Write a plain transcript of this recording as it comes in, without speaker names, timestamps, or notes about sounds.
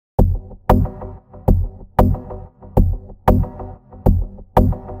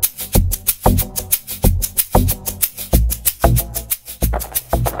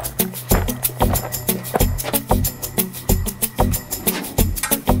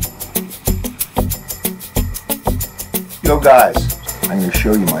Yo guys, I'm going to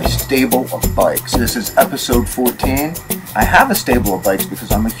show you my stable of bikes. This is episode 14. I have a stable of bikes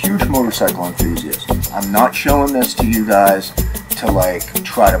because I'm a huge motorcycle enthusiast. I'm not showing this to you guys to like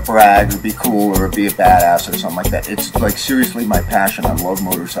try to brag or be cool or be a badass or something like that. It's like seriously my passion. I love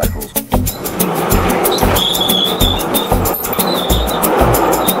motorcycles.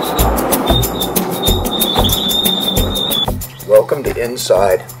 Welcome to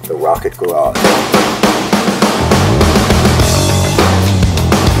inside the Rockett garage.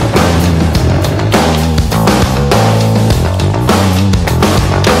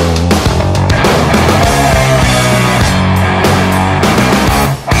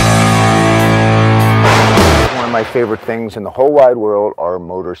 My favorite things in the whole wide world are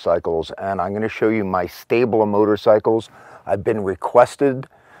motorcycles, and I'm going to show you my stable of motorcycles. I've been requested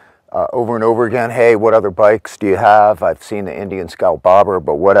over and over again, hey, what other bikes do you have? I've seen the Indian Scout Bobber,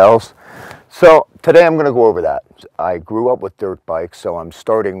 but what else? So today I'm going to go over that. I grew up with dirt bikes, so I'm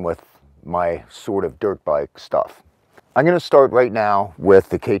starting with my sort of dirt bike stuff. I'm going to start right now with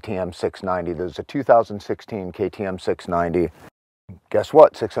the KTM 690. There's a 2016 KTM 690. Guess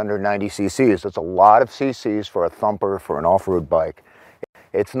what? 690 cc's. That's a lot of cc's for a thumper, for an off-road bike.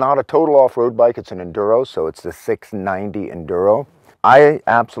 It's not a total off-road bike, it's an enduro, so it's the 690 enduro. I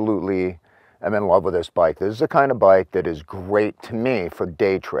absolutely am in love with this bike. This is the kind of bike that is great to me for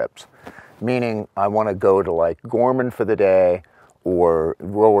day trips, meaning I want to go to like Gorman for the day or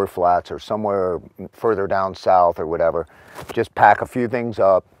Roller Flats or somewhere further down south or whatever. Just pack a few things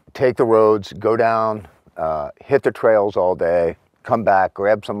up, take the roads, go down, hit the trails all day, come back,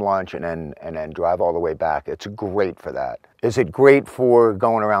 grab some lunch, and then drive all the way back. It's great for that. Is it great for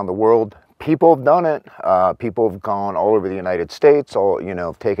going around the world? People have done it. People have gone all over the United States,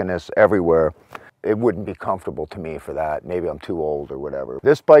 taken this everywhere. It wouldn't be comfortable to me for that. Maybe I'm too old or whatever.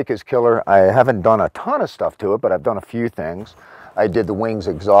 This bike is killer. I haven't done a ton of stuff to it, but I've done a few things. I did the wings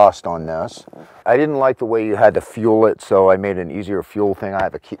exhaust on this. I didn't like the way you had to fuel it, so I made an easier fuel thing. I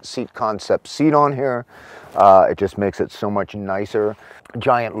have a seat concept seat on here. It just makes it so much nicer.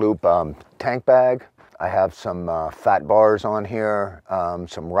 Giant loop tank bag. I have some fat bars on here,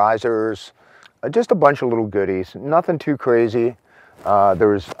 some risers, just a bunch of little goodies. Nothing too crazy. I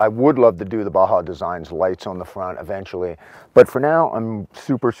would love to do the Baja Designs lights on the front eventually, but for now I'm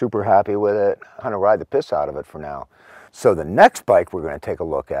super happy with it. I'm gonna ride the piss out of it for now. So the next bike we're going to take a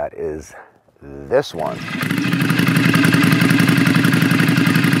look at is this one.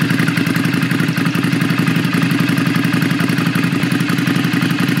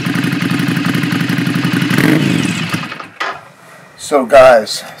 So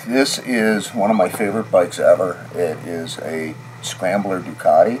guys, this is one of my favorite bikes ever. It is a Scrambler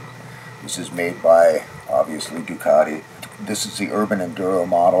Ducati. This is made by, obviously, Ducati. This is the Urban Enduro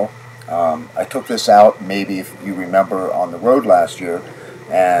model. I took this out, maybe if you remember, on the road last year,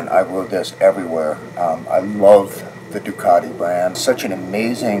 and I rode this everywhere. I love the Ducati brand. Such an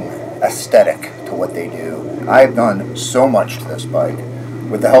amazing aesthetic to what they do. I've done so much to this bike.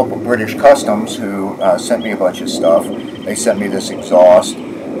 With the help of British Customs, who sent me a bunch of stuff. They sent me this exhaust,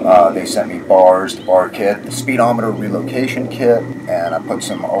 they sent me bars, the bar kit, the speedometer relocation kit, and I put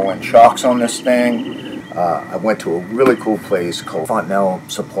some Owen shocks on this thing. I went to a really cool place called Fontenelle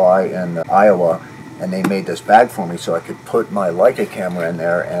Supply in Iowa, and they made this bag for me so I could put my Leica camera in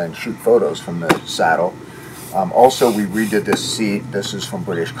there and shoot photos from the saddle. Also, we redid this seat. This is from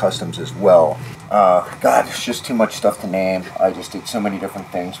British Customs as well. God, it's just too much stuff to name. I just did so many different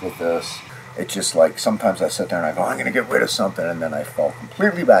things with this. It's just like, sometimes I sit there and I go, I'm going to get rid of something, and then I fall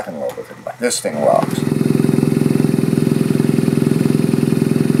completely back in love with it. This thing rocks.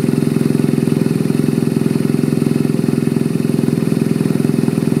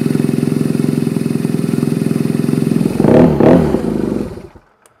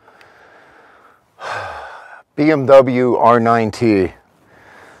 BMW R9T.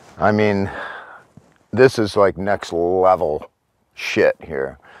 I mean, this is like next level shit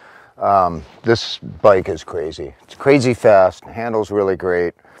here. This bike is crazy. It's crazy fast, handles really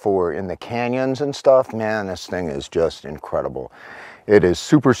great. For in the canyons and stuff, man, this thing is just incredible. It is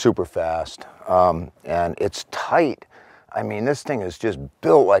super fast, and it's tight. I mean, this thing is just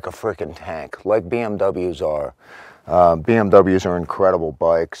built like a freaking tank, like BMWs are. BMWs are incredible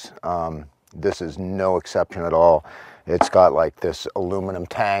bikes. This is no exception at all. It's got like this aluminum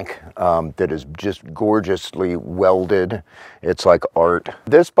tank that is just gorgeously welded. It's like art.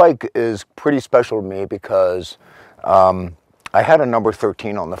 This bike is pretty special to me because I had a number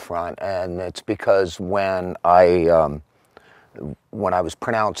 13 on the front, and it's because when I was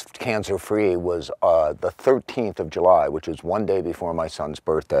pronounced cancer-free was the 13th of July, which is one day before my son's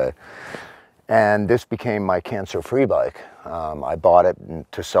birthday. And this became my cancer-free bike. I bought it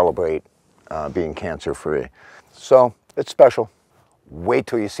to celebrate being cancer-free. So it's special. Wait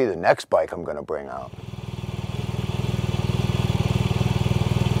till you see the next bike I'm going to bring out.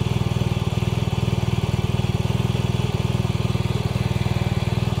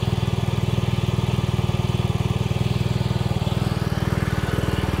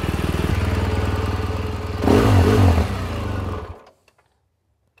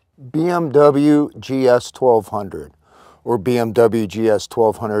 BMW GS 1200 or BMW GS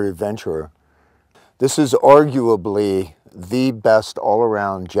 1200 Adventurer. This is arguably the best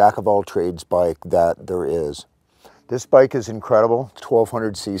all-around jack-of-all-trades bike that there is. This bike is incredible,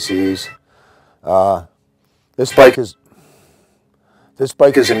 1200 cc's. This bike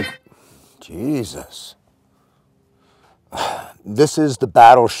is Jesus. This is the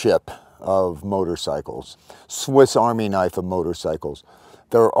battleship of motorcycles, Swiss Army knife of motorcycles.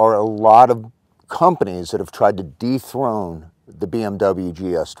 There are a lot of companies that have tried to dethrone the BMW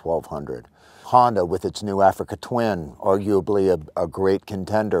GS 1200. Honda with its new Africa Twin, arguably a great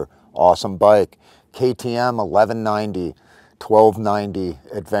contender, awesome bike. KTM 1190, 1290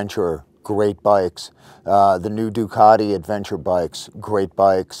 Adventurer, great bikes. The new Ducati Adventure bikes, great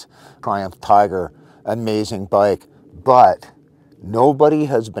bikes. Triumph Tiger, amazing bike. But nobody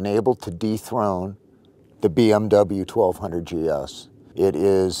has been able to dethrone the BMW 1200 GS. It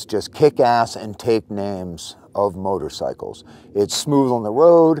is just kick ass and take names of motorcycles. It's smooth on the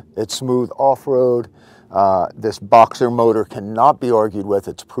road, it's smooth off-road. This boxer motor cannot be argued with.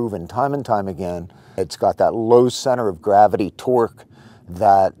 It's proven time and time again. It's got that low center of gravity torque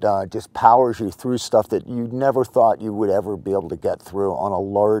that just powers you through stuff that you never thought you would ever be able to get through on a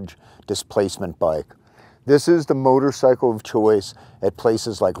large displacement bike. This is the motorcycle of choice at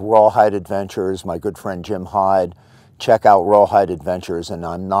places like Rawhide Adventures. My good friend Jim Hyde. Check out Rawhide Adventures, and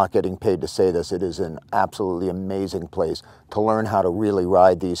I'm not getting paid to say this. It is an absolutely amazing place to learn how to really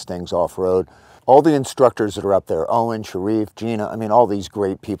ride these things off-road. All the instructors that are up there, Owen, Sharif, Gina, I mean, all these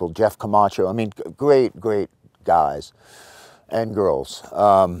great people, Jeff Camacho, I mean, great, great guys and girls.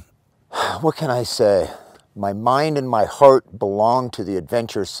 What can I say? My mind and my heart belong to the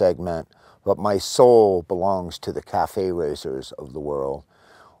adventure segment, but my soul belongs to the cafe racers of the world,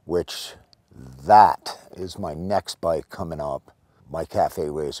 which that is my next bike coming up. My cafe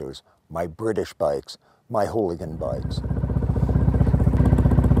racers, my British bikes, my hooligan bikes.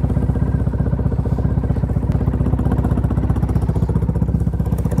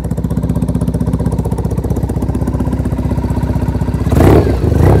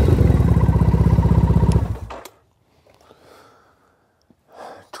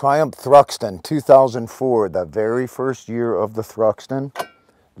 Triumph Thruxton, 2004, the very first year of the Thruxton.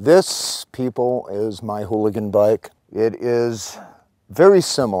 This, people, is my hooligan bike. It is very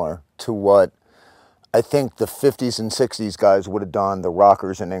similar to what I think the 50s and 60s guys would have done, the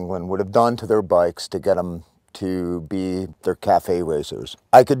rockers in England would have done to their bikes to get them to be their cafe racers.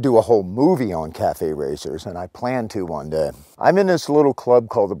 I could do a whole movie on cafe racers, and I plan to one day. I'm in this little club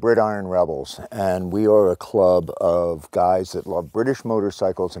called the Gridiron Rebels, and we are a club of guys that love British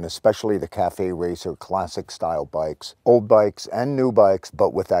motorcycles, and especially the cafe racer classic style bikes. Old bikes and new bikes,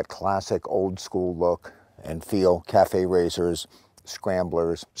 but with that classic old school look and feel. Cafe racers,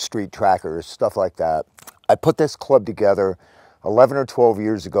 scramblers, street trackers, stuff like that. I put this club together 11 or 12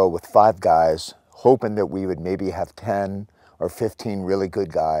 years ago with 5 guys, hoping that we would maybe have 10 or 15 really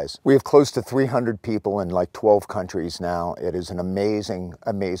good guys. We have close to 300 people in like 12 countries now. It is an amazing,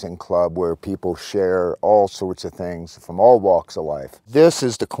 amazing club where people share all sorts of things from all walks of life. This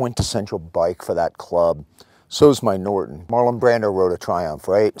is the quintessential bike for that club. So's my Norton. Marlon Brando rode a Triumph,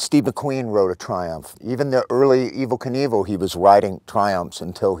 right? Steve McQueen rode a Triumph. Even the early Evel Knievel, he was riding Triumphs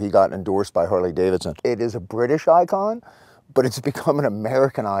until he got endorsed by Harley Davidson. It is a British icon, but it's become an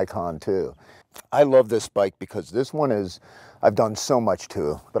American icon too. I love this bike because this one is, I've done so much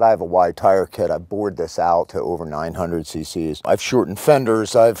to, but I have a wide tire kit. I've bored this out to over 900 cc's. I've shortened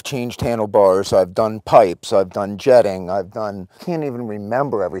fenders, I've changed handlebars, I've done pipes, I've done jetting, I've done, can't even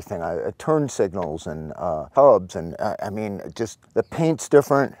remember everything. Turn signals and hubs, and I mean, just the paint's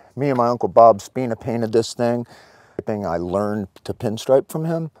different. Me and my Uncle Bob Spina painted this thing. I learned to pinstripe from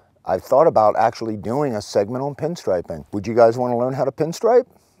him. I thought about actually doing a segment on pinstriping. Would you guys want to learn how to pinstripe?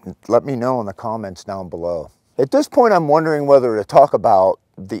 Let me know in the comments down below. At this point, I'm wondering whether to talk about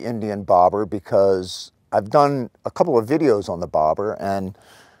the Indian bobber, because I've done a couple of videos on the bobber, and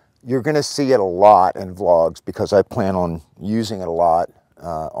you're going to see it a lot in vlogs because I plan on using it a lot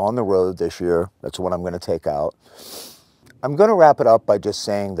on the road this year. That's what I'm going to take out. I'm going to wrap it up by just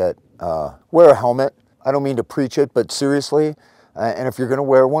saying that wear a helmet. I don't mean to preach it, but seriously, And if you're going to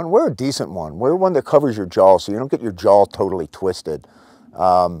wear one, wear a decent one. Wear one that covers your jaw so you don't get your jaw totally twisted.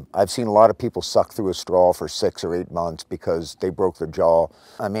 I've seen a lot of people suck through a straw for 6 or 8 months because they broke their jaw.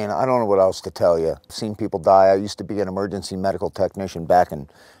 I mean, I don't know what else to tell you. I've seen people die. I used to be an emergency medical technician back in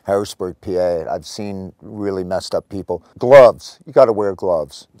Harrisburg, PA. I've seen really messed up people. Gloves. You got to wear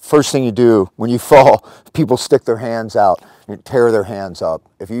gloves. First thing you do when you fall, people stick their hands out and tear their hands up.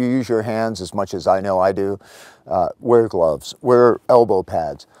 If you use your hands as much as I know I do, wear gloves. Wear elbow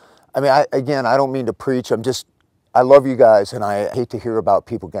pads. I mean, again, I don't mean to preach. I love you guys, and I hate to hear about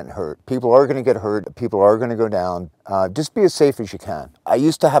people getting hurt. People are going to get hurt. People are going to go down. Just be as safe as you can. I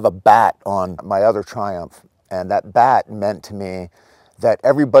used to have a bat on my other Triumph, and that bat meant to me that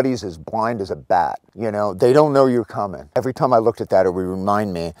everybody's as blind as a bat. You know, they don't know you're coming. Every time I looked at that, it would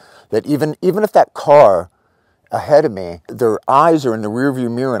remind me that even if that car ahead of me, their eyes are in the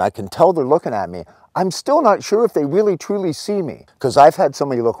rearview mirror, and I can tell they're looking at me, I'm still not sure if they really truly see me, because I've had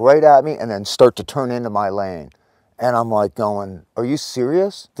somebody look right at me and then start to turn into my lane. And I'm like going, are you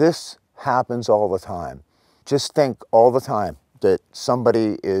serious? This happens all the time. Just think all the time that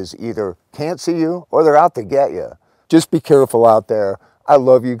somebody is either can't see you or they're out to get you. Just be careful out there. I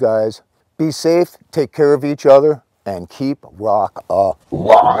love you guys. Be safe, take care of each other, and keep rock alive.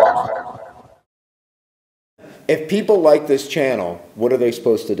 If people like this channel, what are they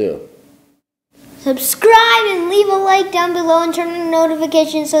supposed to do? Subscribe and leave a like down below and turn on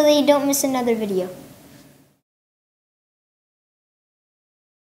notifications so that you don't miss another video.